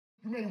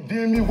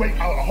Then me wait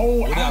a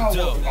whole hour.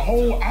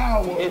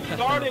 It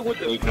started with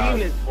the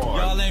E-Ness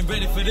part. Y'all ain't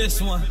ready for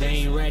this one. They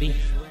ain't ready.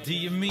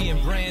 DME and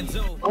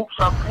Branzo. Oops,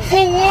 I'm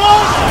For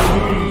what?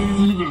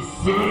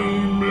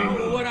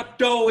 What up,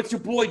 though? It's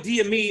your boy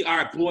DME. All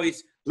right,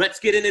 boys, let's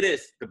get into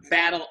this. The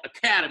Battle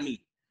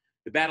Academy.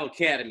 The Battle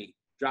Academy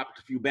dropped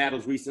a few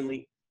battles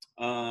recently.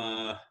 We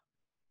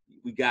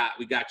got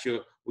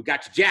your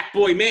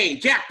Jakkboy, Maine.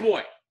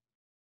 Jakkboy.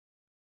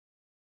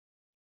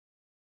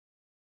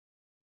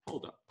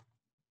 Hold up.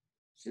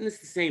 Isn't this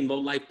the same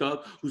low-life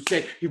thug who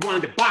said he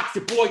wanted to box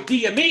your boy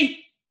DME?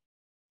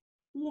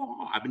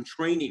 Whoa, I've been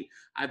training.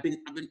 I've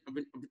been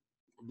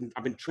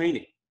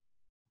training.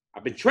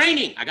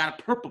 I got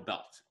a purple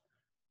belt.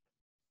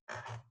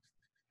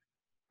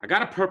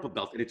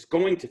 And it's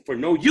going to for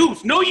no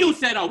use. No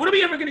use at all. What are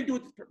we ever gonna do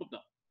with this purple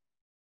belt?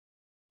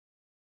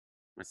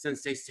 My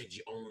sensei said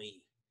you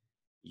only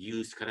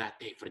use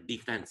karate for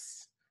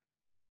defense.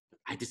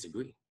 I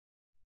disagree.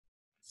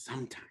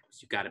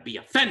 Sometimes you gotta be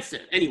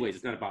offensive. Anyways,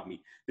 it's not about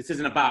me. This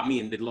isn't about me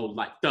and the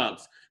low-life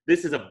thugs.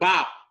 This is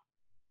about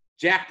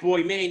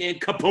Jakkboy, Maine, and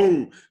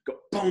Kaboom.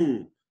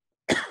 Boom.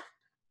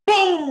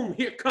 Boom!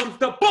 Here comes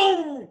the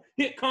boom!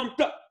 Here comes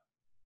the...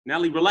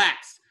 Nelly,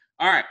 relax.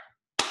 All right.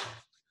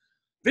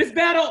 This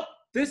battle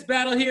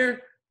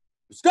here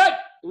was good.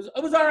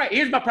 It was all right.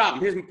 Here's my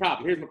problem.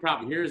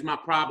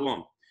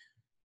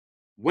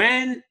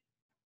 When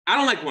I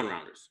don't like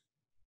one-rounders.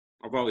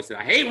 I've always said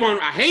I hate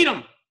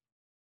them.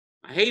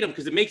 I hate them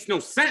because it makes no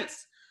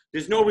sense.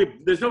 There's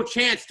no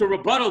chance to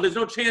rebuttal. There's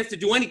no chance to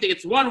do anything.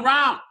 It's one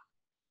round.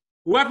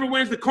 Whoever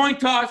wins the coin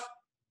toss,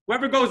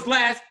 whoever goes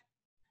last,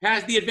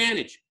 has the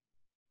advantage.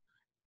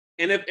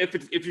 And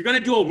if you're gonna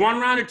do a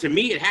one-rounder, to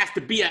me, it has to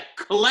be a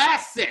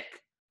classic.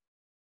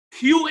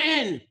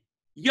 QN,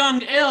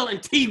 Young Ill,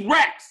 and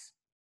T-Rex.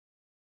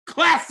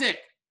 Classic.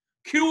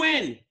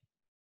 QN.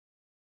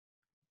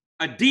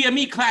 A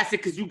DME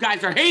classic because you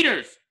guys are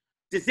haters.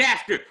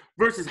 Disaster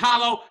versus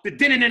Hollow, the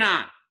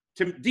Din-Din-On.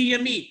 To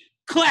DME,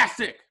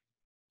 classic.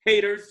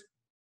 Haters.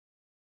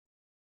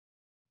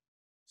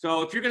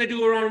 So if you're going to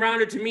do a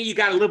one-rounder, to me, you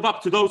got to live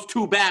up to those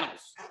two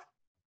battles.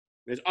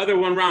 There's other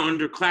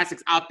one-rounder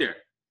classics out there.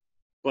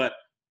 But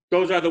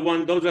those are the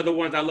ones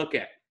I look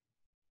at.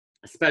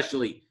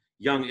 Especially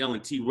Young Ill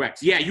and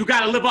T-Rex. Yeah, you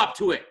got to live up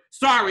to it.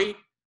 Sorry.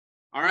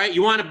 All right?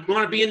 You want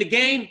to be in the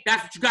game?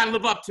 That's what you got to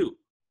live up to.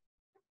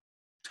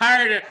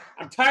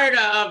 I'm tired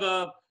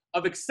of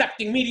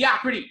accepting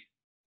mediocrity.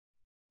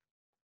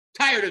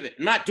 Tired of it.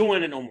 I'm not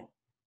doing it no more.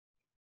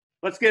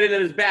 Let's get into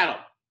this battle.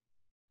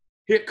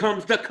 Here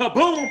comes the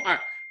Kaboom. All right,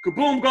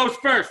 Kaboom goes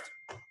first.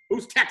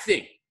 Who's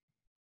texting?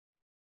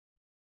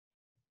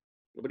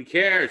 Nobody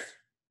cares.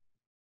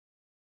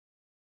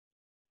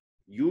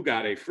 You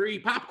got a free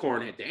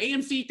popcorn at the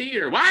AMC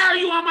Theater. Why are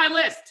you on my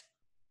list?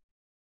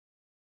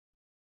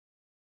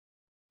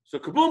 So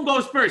Kaboom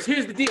goes first.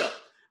 Here's the deal.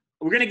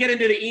 We're going to get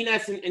into the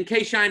E-Ness and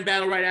K-Shine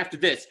battle right after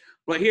this.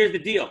 But here's the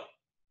deal.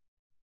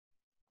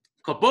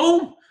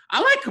 Kaboom. I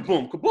like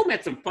Kaboom. Kaboom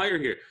had some fire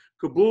here.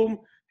 Kaboom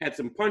had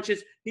some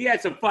punches. He had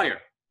some fire.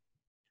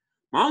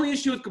 My only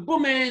issue with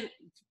Kaboom, man,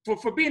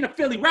 for being a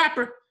Philly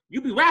rapper,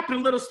 you be rapping a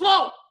little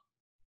slow.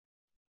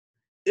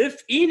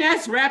 If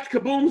E-Ness rapped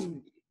Kaboom's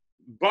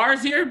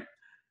bars here,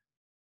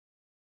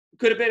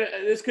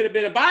 this could have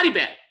been a body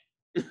bag.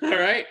 All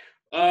right.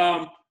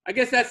 I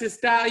guess that's his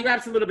style. He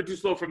raps a little bit too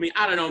slow for me.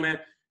 I don't know, man.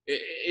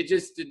 It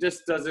just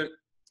doesn't,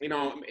 you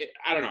know,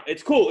 I don't know.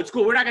 It's cool. It's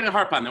cool. We're not going to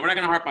harp on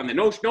that.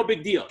 No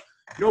big deal.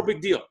 No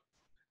big deal.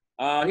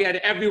 He had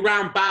every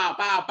round bow,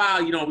 bow, bow.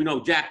 You know, we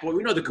know Jakkboy.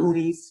 We know the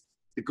Goonies.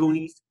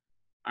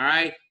 All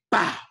right.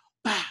 Bow,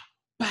 bow,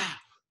 bow.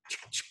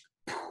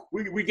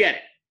 We get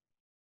it.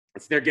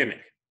 It's their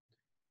gimmick.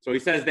 So he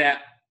says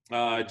that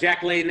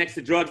Jack laying next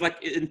to drugs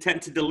like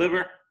intent to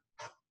deliver.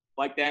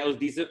 Like that. It was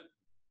decent.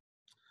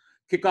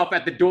 Kick off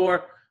at the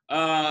door,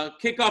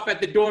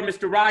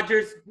 Mr.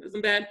 Rogers.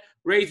 Isn't bad.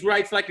 Raise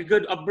rights like a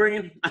good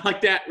upbringing. I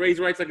like that. Raise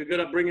rights like a good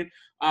upbringing.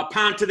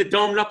 Pound to the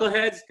dome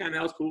knuckleheads. Kind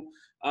of, that was cool.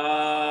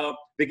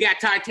 The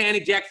Gat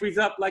Titanic. Jack frees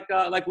up like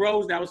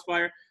Rose. That was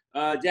fire.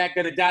 Jack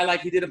gonna die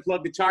like he didn't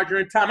plug the charger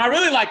in time. I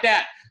really like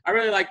that.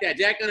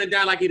 Jack gonna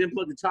die like he didn't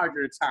plug the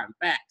charger in time.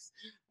 Facts.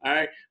 All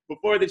right.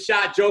 Before the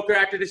shot, Joker.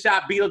 After the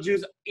shot,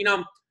 Beetlejuice. You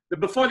know, the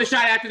before the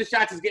shot, after the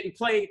shots is getting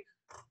played.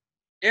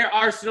 Air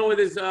Arsenal with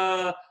his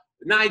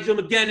Nigel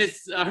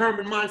McGuinness,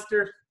 Herman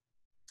Monster,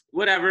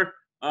 whatever.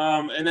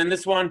 And then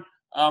this one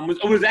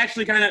was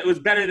actually it was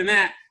better than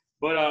that.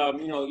 But,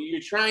 you know,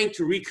 you're trying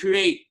to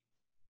recreate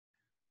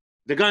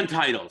the gun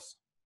titles.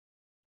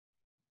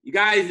 You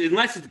guys,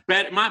 unless it's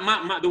better,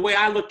 the way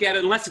I look at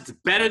it, unless it's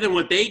better than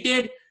what they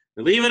did,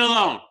 leave it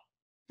alone.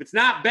 If it's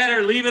not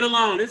better, leave it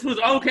alone. This was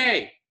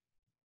okay.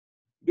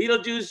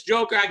 Beetlejuice,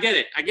 Joker, I get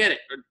it. I get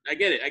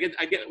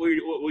where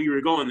you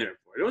were going there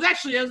for. It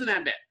wasn't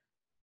that bad.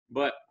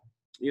 But,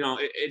 you know,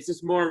 it's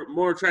just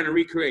more trying to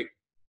recreate.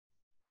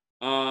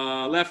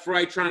 Left,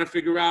 right, trying to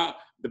figure out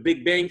the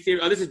Big Bang Theory.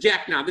 Oh, this is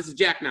Jack now.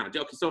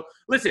 Okay, so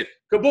listen,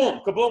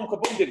 Kaboom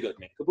did good,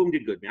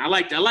 man. I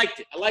liked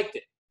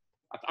it.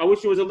 I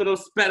wish it was a little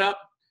sped up.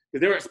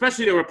 Because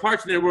there were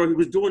parts in there where he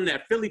was doing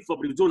that Philly flip,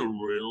 but he was doing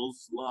it real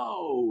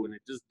slow, and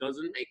it just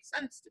doesn't make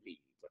sense to me.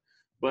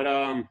 But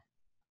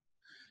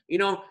you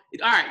know,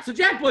 all right. So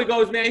Jakkboy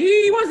goes, man.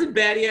 He wasn't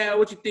bad. Yeah.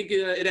 What you think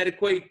it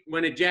equate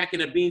when a jack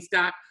and a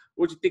beanstalk?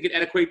 What you think it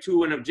equate to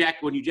when you jack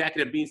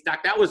and a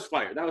beanstalk? That was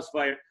fire. That was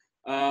fire.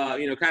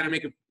 You know, kind of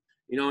make it.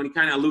 You know, and he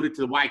kind of alluded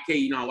to the YK.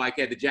 You know, YK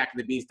had the Jack and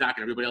the Beanstalk,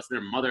 and everybody else in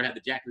their mother had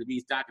the Jack and the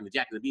Beanstalk, and the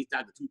Jack and the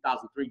Beanstalk, the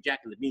 2003 Jack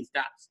and the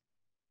Beanstalks.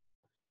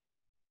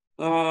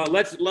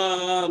 Let's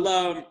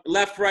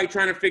left, right,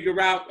 trying to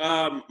figure out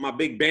my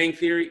Big Bang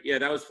Theory. Yeah,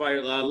 that was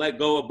fire. Let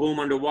go of Boom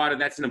underwater.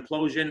 That's an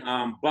implosion.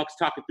 Bucks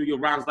talking through your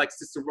rounds like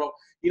Cicero.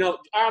 You know,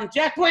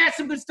 Jakkboy had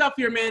some good stuff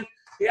here, man.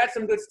 He had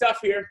some good stuff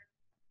here.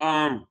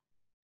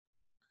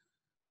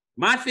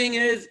 My thing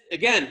is,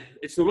 again,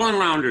 it's the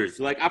one-rounders.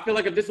 Like, I feel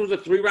like if this was a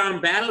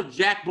 3-round battle,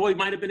 Jakkboy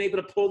might have been able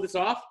to pull this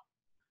off.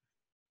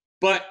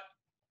 But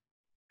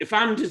if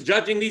I'm just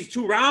judging these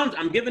 2 rounds,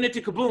 I'm giving it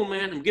to Kaboom,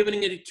 man. I'm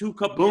giving it to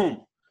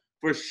Kaboom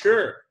for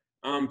sure.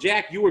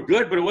 Jack, you were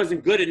good, but it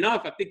wasn't good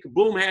enough. I think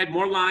Kaboom had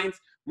more lines,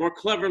 more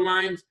clever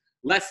lines,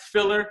 less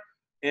filler.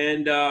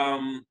 And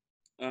I'm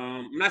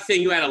not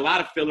saying you had a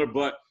lot of filler,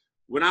 but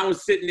when I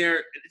was sitting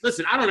there,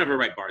 listen, I don't ever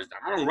write bars down.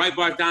 I don't write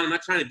bars down. I'm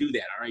not trying to do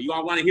that, all right? You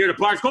all want to hear the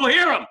bars? Go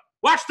hear them.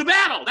 Watch the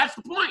battle. That's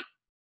the point.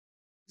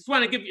 Just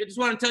want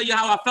to tell you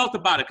how I felt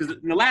about it, because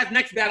in the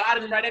next battle, I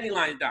didn't write any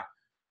lines down.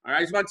 All right,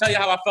 I just want to tell you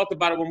how I felt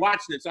about it when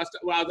watching it. So I was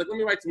like, let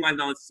me write some lines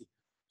down. Let's see.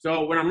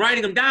 So when I'm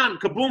writing them down,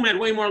 Kaboom had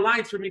way more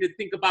lines for me to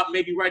think about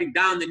maybe writing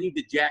down than you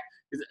did, Jack.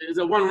 It's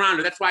a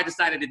one-rounder. That's why I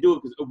decided to do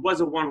it, because it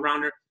was a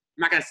one-rounder. I'm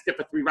not going to skip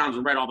for 3 rounds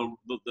and write all the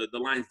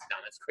lines down.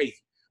 That's crazy.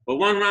 But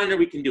one-rounder,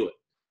 we can do it.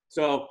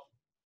 So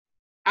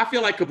I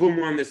feel like Kaboom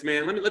won this,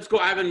 man. Let's go.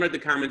 I haven't read the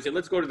comments yet.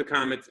 Let's go to the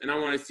comments, and I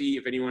want to see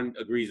if anyone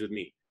agrees with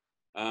me.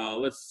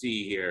 Let's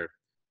see here.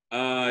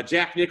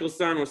 Jack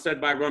Nicholson was said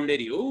by Rum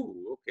Nitty.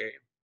 Ooh, okay.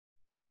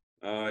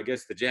 I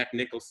guess the Jack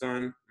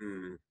Nicholson.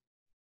 Rum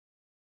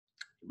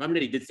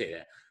Nitty did say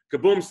that.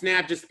 Kaboom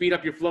snap, just speed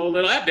up your flow a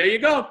little. There you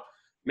go.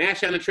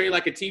 Mash on the tray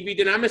like a TV.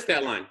 Didn't I miss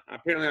that line?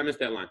 Apparently I missed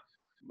that line.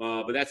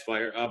 But that's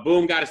fire.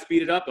 Boom, got to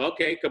speed it up.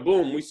 Okay,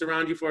 Kaboom, we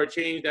surround you for a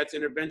change. That's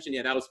intervention.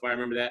 Yeah, that was fire. I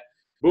remember that.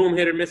 Boom,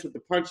 hit or miss with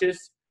the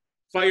punches.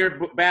 Fire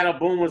battle.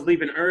 Boom was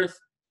leaving Earth.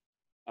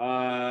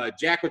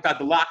 Jack without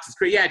the locks is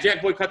crazy. Yeah,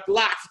 Jakkboy cut the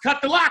locks. Cut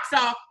the locks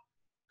off.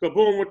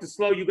 Kaboom with the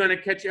slow. You're gonna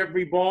catch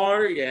every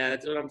bar. Yeah,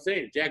 that's what I'm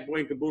saying. Jakkboy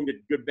and Kaboom did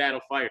good battle.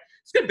 Fire.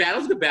 It's good battle.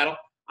 It's good battle.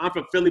 I'm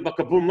from Philly, but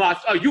Kaboom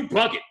lost. Oh, you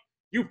bugging.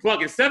 You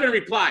bugging. 7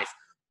 replies.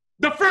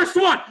 The first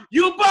one.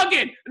 You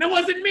bugging, and it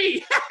wasn't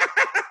me.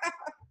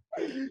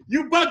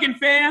 You bugging,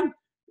 fam.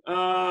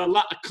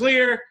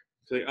 Clear.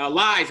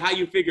 Lies. How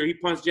you figure? He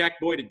punched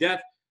Jakkboy to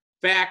death.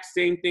 Facts.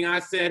 Same thing I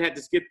said. Had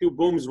to skip through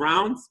Boom's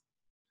rounds.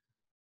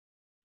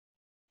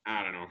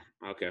 I don't know.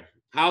 Okay.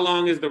 How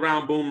long is the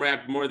round Boom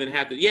wrapped? More than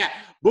half the. Yeah,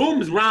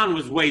 Boom's round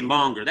was way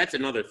longer. That's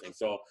another thing.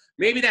 So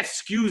maybe that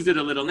skews it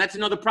a little. And that's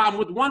another problem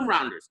with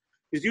one-rounders.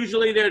 Because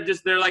usually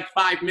they're like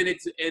 5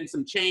 minutes and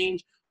some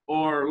change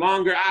or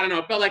longer. I don't know.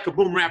 It felt like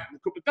Kaboom wrapped.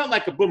 It felt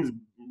like Kaboom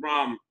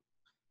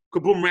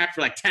wrapped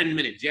for like 10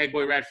 minutes.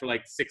 Jakkboy wrapped for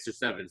like 6 or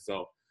 7.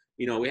 So,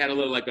 you know, we had a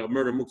little like a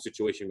murder mook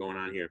situation going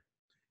on here.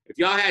 If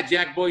y'all had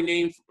Jakkboy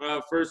named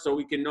first so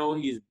we can know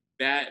he's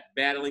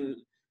battling,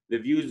 the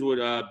views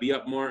would be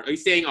up more. Are you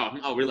saying,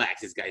 oh,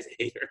 relax, this guy's a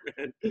hater,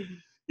 man.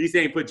 He's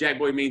saying put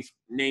Jakkboy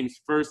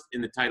names first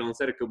in the title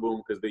instead of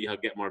Kaboom because he'll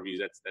get more views.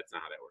 That's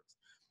not how that works.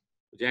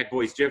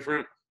 Jakkboy's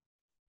different.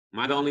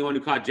 Am I the only one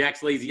who caught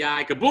Jack's lazy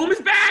eye? Kaboom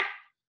is back!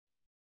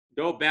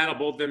 Dope battle,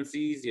 both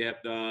MCs.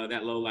 Yep,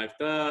 that low life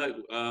thug.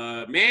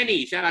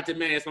 Manny, shout out to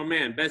Manny. That's my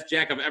man. Best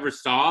Jack I've ever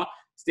saw.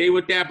 Stay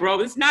with that, bro.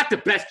 This is not the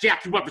best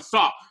Jack you ever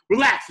saw.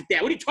 Relax with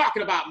that. What are you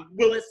talking about,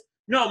 Willis?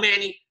 No,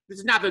 Manny. This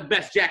is not the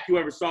best Jack you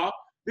ever saw.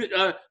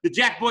 The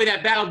Jakkboy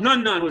that battled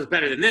None was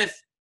better than this.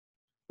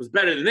 Was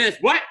better than this.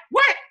 What?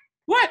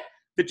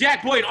 The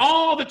Jakkboy in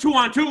all the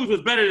 2-on-2s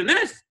was better than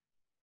this.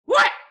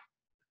 What?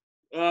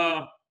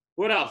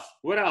 What else?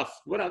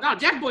 No,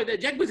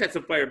 Jakkboy's had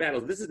some fire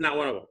battles. This is not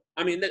one of them.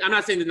 I mean, I'm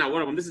not saying this is not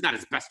one of them. This is not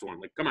his best one.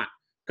 Like, come on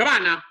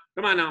now.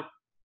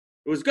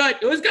 It was good,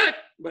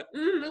 but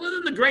it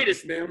wasn't the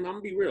greatest, man. I'm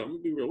gonna be real.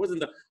 I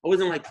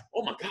wasn't like,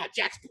 oh my God,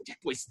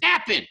 Jakkboy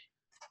snapping.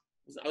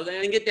 I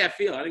didn't get that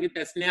feel. I didn't get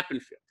that snapping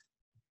feel.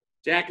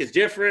 Jack is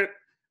different.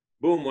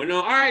 Boom. Well,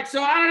 no. All right.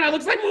 So I don't know. It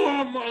looks like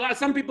more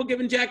some people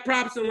giving Jack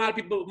props and a lot of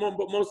people,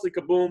 but mostly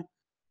Kaboom.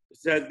 It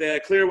says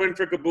the clear win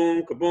for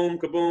Kaboom.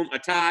 Kaboom. A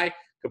tie.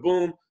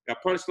 Kaboom.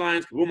 Got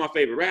punchlines. Kaboom, my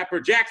favorite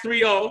rapper. Jack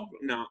 3-0.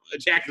 No,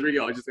 Jack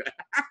 3-0. Just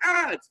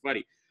that's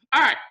funny.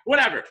 All right.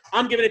 Whatever.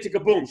 I'm giving it to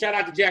Kaboom. Shout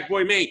out to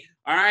Jakkboy Maine.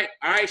 All right.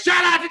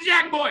 Shout out to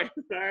Jakkboy.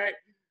 All right.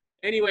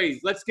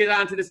 Anyways, let's get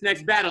on to this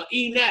next battle.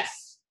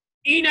 E-Ness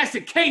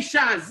and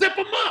K-Shine. Zip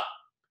them up.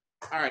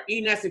 All right,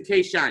 E-Ness and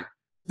K-Shine.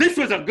 This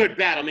was a good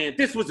battle, man.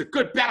 This was a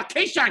good battle.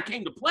 K-Shine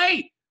came to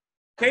play.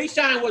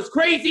 K-Shine was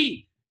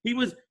crazy. He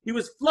was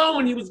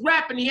flowing. He was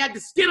rapping. He had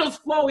the Skittles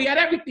flow. He had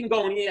everything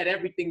going.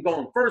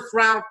 First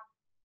round.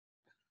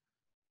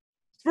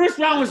 First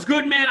round was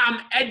good, man.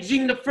 I'm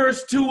edging the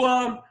first two.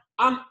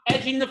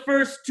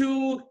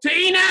 To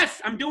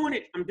E-Ness. I'm doing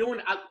it.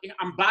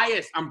 I'm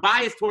biased. I'm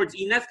biased towards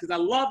E-Ness because I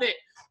love it.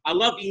 I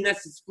love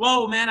E-Ness's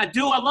flow, man. I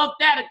do. I love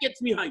that. It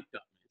gets me hyped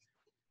up.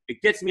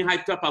 It gets me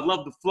hyped up. I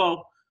love the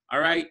flow. All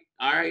right.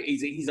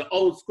 He's an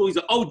old school. He's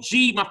an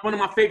OG. One of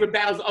my favorite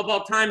battles of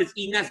all time is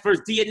E-Ness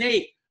versus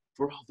DNA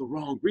for all the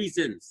wrong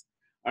reasons.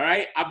 All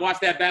right. I've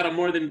watched that battle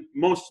more than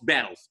most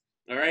battles.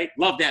 All right.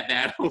 Love that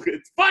battle.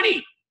 It's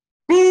funny.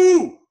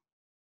 Boo!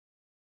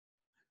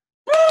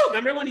 Boo!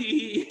 Remember when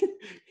he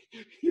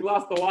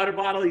lost the water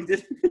bottle? He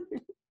just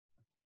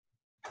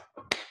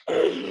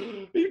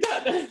he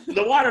got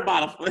the water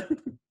bottle.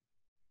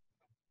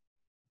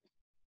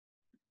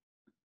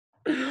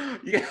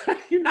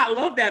 You not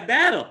love that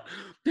battle.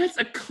 That's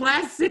a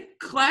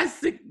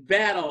classic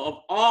battle of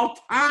all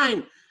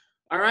time.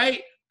 All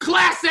right?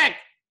 Classic!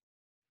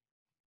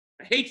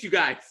 I hate you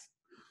guys.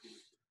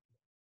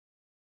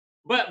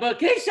 But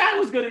K-Shine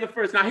was good in the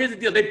first. Now, here's the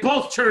deal. They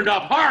both turned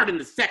up hard in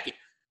the second.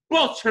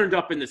 Both turned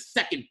up in the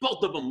second.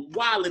 Both of them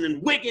wilding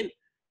and wigging.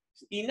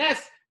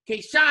 E-Ness,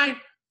 K-Shine.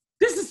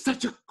 This is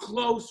such a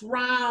close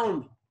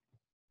round.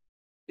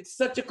 It's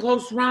such a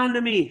close round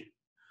to me.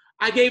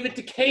 I gave it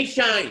to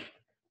K-Shine.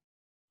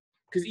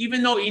 Because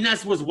even though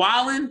E-Ness was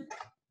wilding,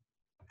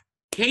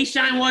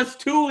 K-Shine was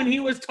too, and he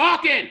was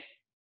talking.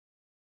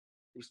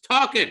 He was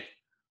talking.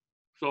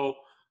 So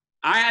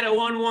I had a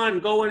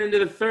 1-1 going into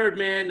the third,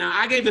 man. Now,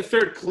 I gave the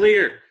third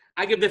clear.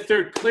 I give the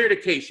third clear to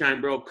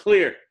K-Shine, bro.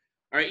 Clear.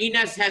 All right,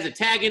 E-Ness has a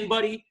tag-in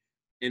buddy,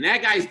 and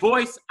that guy's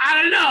voice,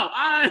 I don't know.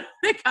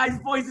 That guy's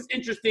voice is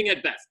interesting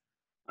at best.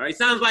 All right,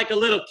 sounds like a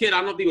little kid. I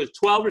don't know if he was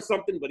 12 or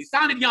something, but he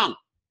sounded young.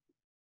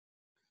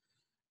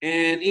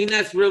 And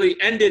E-Ness really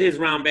ended his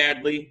round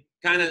badly,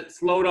 kind of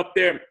slowed up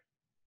there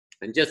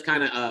and just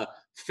kind of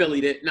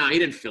Phillied it. No, he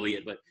didn't Philly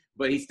it,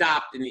 but he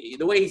stopped. And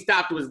the way he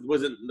stopped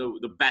wasn't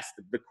the best.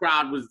 The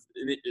crowd was,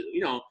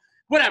 you know,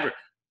 whatever.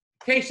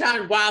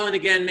 K-Shine wilding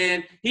again,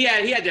 man. He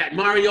had that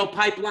Mario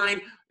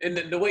pipeline. And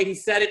the way he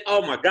said it,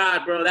 oh my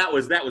God, bro, that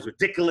was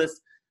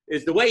ridiculous.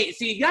 Is the way,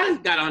 see, you guys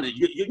got on it.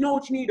 You know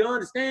what you need to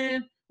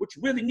understand? What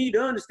you really need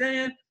to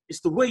understand?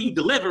 It's the way you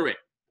deliver it.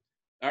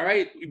 All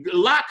right? A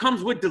lot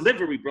comes with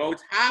delivery, bro.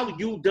 It's how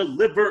you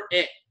deliver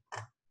it.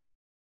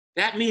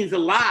 That means a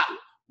lot.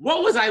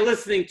 What was I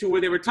listening to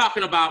where they were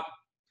talking about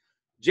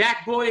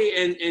Jakkboy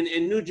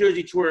and New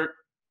Jersey Twerk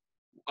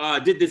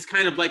did this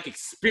kind of like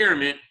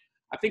experiment.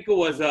 I think it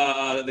was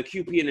the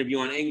QP interview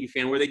on Angry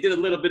Fan where they did a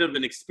little bit of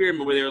an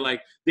experiment where they were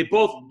like, they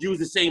both use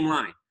the same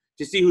line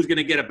to see who's going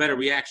to get a better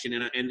reaction.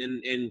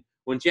 And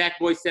when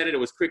Jakkboy said it, it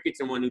was crickets.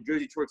 And when New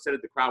Jersey Twerk said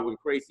it, the crowd went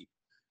crazy.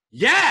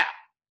 Yeah.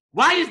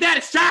 Why is that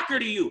a shocker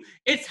to you?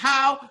 It's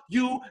how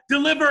you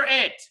deliver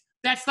it.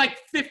 That's like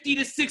 50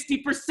 to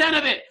 60%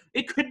 of it.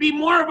 It could be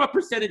more of a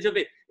percentage of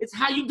it. It's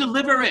how you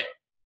deliver it.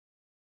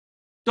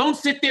 Don't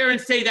sit there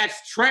and say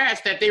that's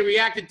trash that they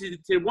reacted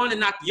to one and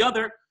not the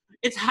other.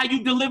 It's how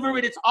you deliver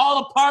it. It's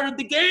all a part of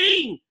the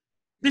game.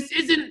 This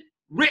isn't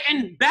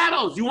written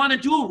battles. You want to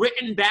do a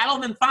written battle?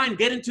 Then fine,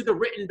 get into the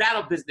written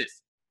battle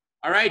business.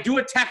 All right? Do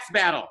a text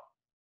battle.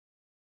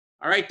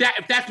 All right?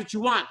 If that's what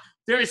you want.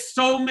 There is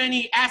so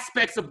many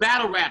aspects of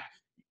battle rap.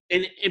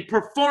 And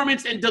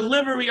performance and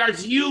delivery are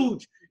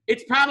huge.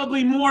 It's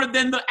probably more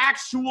than the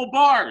actual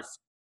bars.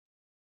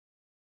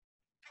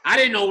 I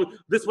didn't know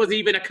this was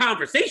even a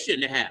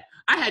conversation to have.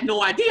 I had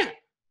no idea.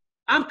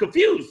 I'm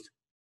confused.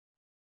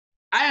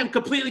 I am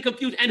completely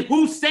confused. And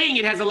who's saying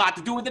it has a lot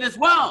to do with it as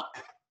well.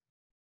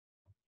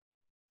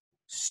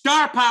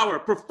 Star power,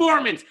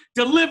 performance,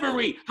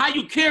 delivery, how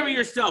you carry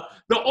yourself,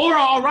 the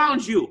aura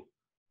around you.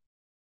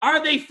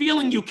 Are they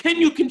feeling you? Can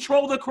you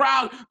control the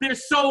crowd?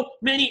 There's so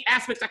many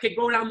aspects. I could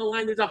go down the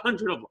line. There's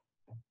 100 of them.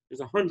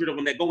 There's 100 of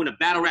them that go into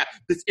battle rap.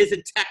 This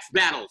isn't text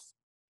battles.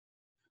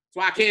 So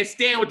I can't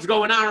stand what's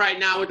going on right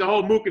now with the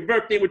whole Mook and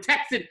Verb thing. We're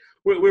texting.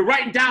 We're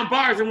writing down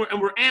bars and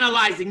we're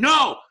analyzing.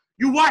 No,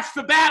 you watch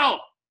the battle.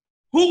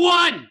 Who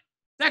won?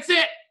 That's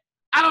it.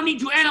 I don't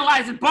need you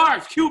analyzing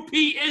bars.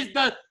 QP is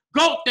the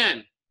GOAT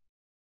then.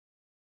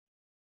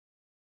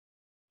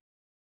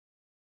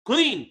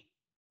 Clean.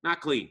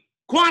 Not clean.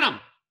 Quantum.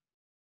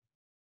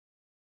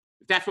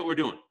 That's what we're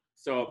doing.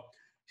 So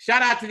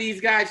shout out to these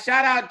guys.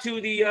 Shout out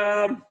to the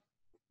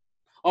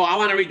I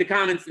want to read the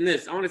comments in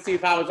this. I want to see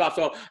if I was off.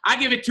 So I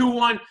give it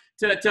 2-1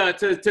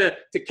 to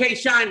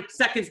K-Shine.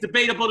 Second's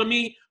debatable to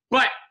me,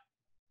 but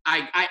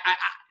I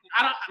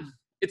don't.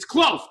 It's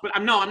close, but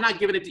I'm not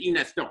giving it to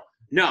E-Ness.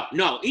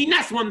 No.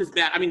 E-Ness won this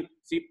battle. I mean,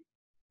 see,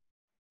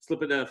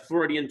 slip of the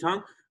Freudian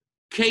tongue.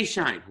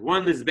 K-Shine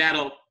won this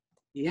battle.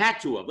 He had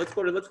to have. Let's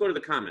go to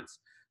the comments.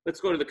 Let's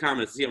go to the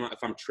comments and see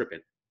if I'm tripping.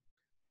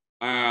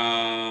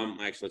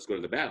 Actually, let's go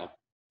to the battle.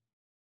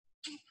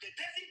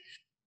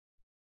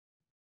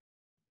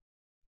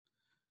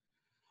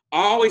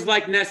 I always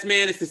like Ness,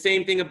 man. It's the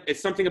same thing. It's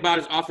something about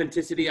his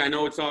authenticity. I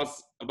know it's all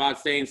about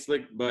staying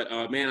slick, but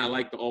man, I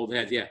like the old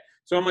heads. Yeah.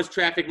 So much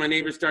traffic. My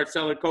neighbors start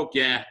selling coke.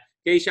 Yeah.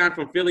 K-Shine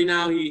from Philly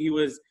now. He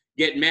was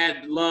getting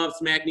mad love.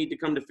 Smack need to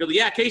come to Philly.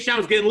 Yeah, K-Shine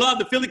was getting love.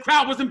 The Philly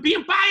crowd wasn't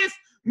being biased.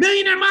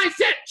 Millionaire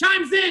Mindset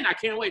chimes in. I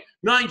can't wait.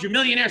 Mind you,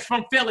 Millionaire's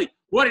from Philly.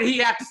 What did he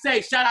have to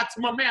say? Shout out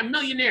to my man,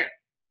 Millionaire.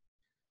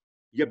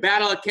 Your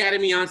Battle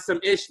Academy on some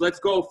ish. Let's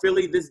go,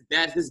 Philly. This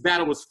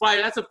battle was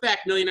fire. That's a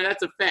fact, Millionaire.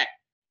 That's a fact.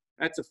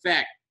 That's a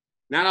fact.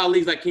 Not all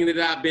leagues like King of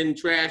the Dot been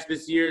trashed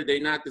this year.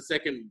 They're not the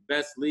second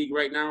best league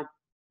right now.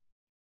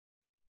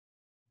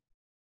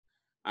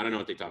 I don't know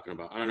what they're talking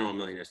about. I don't know what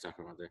Millionaire's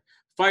talking about there.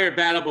 Fire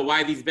battle, but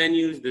why these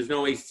venues? There's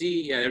no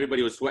AC. Yeah,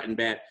 everybody was sweating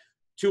bad.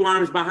 2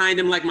 arms behind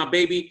him like my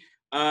baby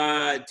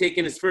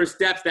taking his first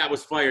steps. That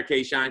was fire,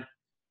 K-Shine.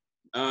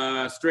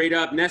 Straight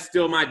up. Ness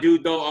still my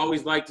dude, though.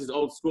 Always liked his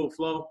old school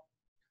flow.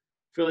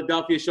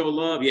 Philadelphia show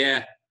love.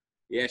 Yeah.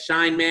 Yeah,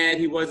 Shine mad.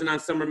 He wasn't on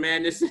Summer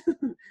Madness.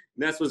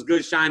 Ness was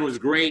good. Shine was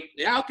great.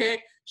 Yeah,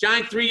 okay.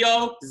 Shine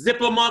 3-0.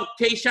 Zip him up.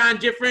 K-Shine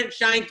different.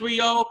 Shine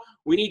 3-0.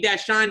 We need that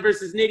Shine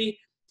versus Nitty.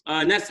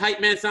 Ness hype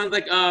man sounds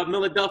like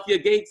Philadelphia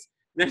Gates.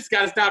 Ness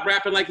got to stop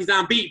rapping like he's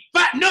on beat.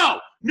 But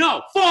no,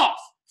 false.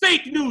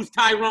 Fake news,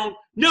 Tyrone.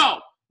 No,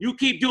 you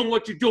keep doing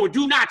what you're doing.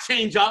 Do not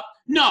change up.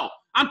 No,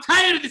 I'm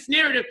tired of this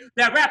narrative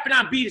that rapping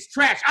on beat is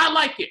trash. I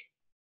like it.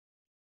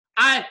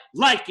 I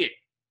like it.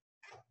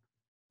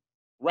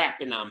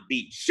 Rapping on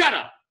beat. Shut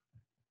up.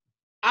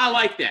 I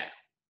like that.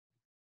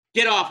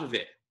 Get off of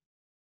it.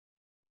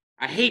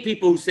 I hate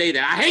people who say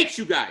that. I hate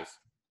you guys.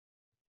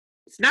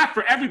 It's not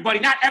for everybody.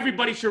 Not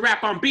everybody should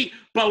rap on beat.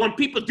 But when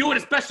people do it,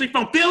 especially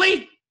from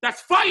Philly,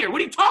 that's fire.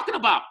 What are you talking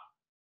about?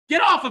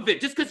 Get off of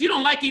it. Just because you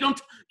don't like it, you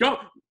don't.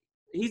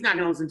 He's not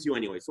going to listen to you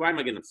anyway. So why am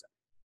I getting upset?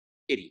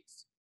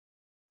 Idiots.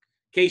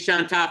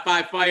 K-Shine top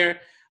 5 fire.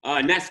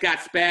 Ness got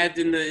spazzed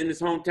in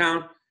his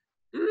hometown.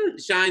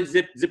 Shine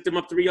zipped him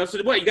up 3-0.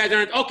 So what? You guys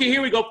aren't okay?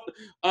 Here we go.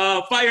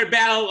 Fire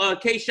battle.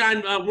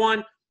 K-Shine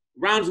won.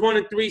 Rounds 1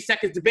 and 3.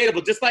 Seconds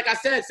debatable. Just like I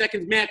said,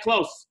 seconds mad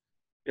close.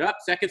 Yep,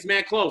 seconds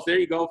mad close. There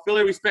you go.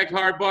 Philly respect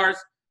hard bars.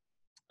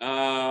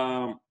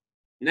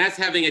 Ness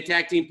having a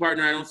tag team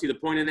partner. I don't see the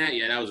point in that.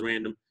 Yeah, that was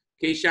random.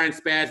 K-Shine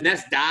spaz.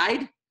 Ness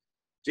died.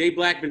 J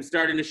Black been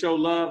starting to show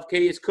love.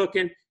 K is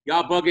cooking.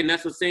 Y'all bugging.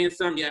 Ness was saying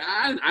something. Yeah,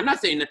 I'm not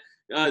saying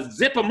that.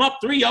 Zip him up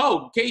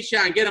 3-0.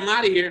 K-Shine, get him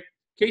out of here.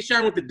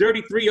 K-Shine with the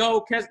dirty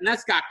 3-0.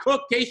 Ness got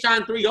cooked.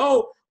 K-Shine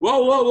 3-0.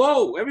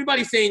 Whoa.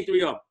 Everybody's saying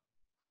 3-0.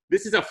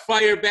 This is a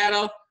fire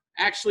battle.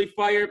 Actually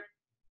fire.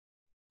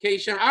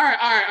 K-Shine. All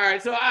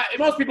right. So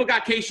most people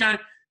got K-Shine.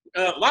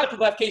 A lot of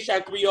people have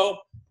K-Shine 3-0.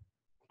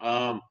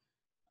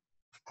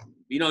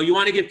 You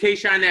want to give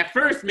K-Shine that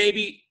first,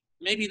 maybe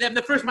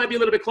the first might be a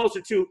little bit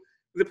closer to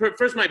the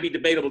first might be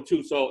debatable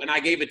too. So, and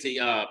I gave it to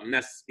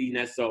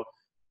E-Ness. So,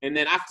 and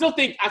then I still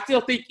think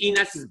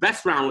E-Ness's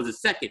best round was the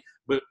second,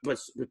 but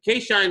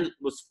K-Shine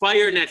was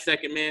fire in that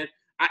second, man.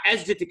 I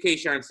edged it to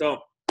K-Shine,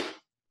 so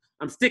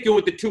I'm sticking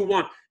with the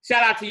 2-1.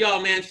 Shout out to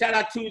y'all, man. Shout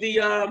out to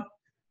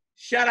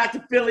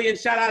Philly and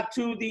shout out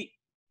to the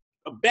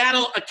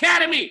Battle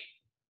Academy.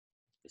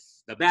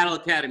 The Battle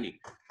Academy.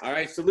 All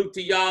right, salute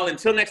to y'all.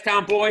 Until next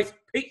time, boys.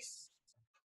 Peace.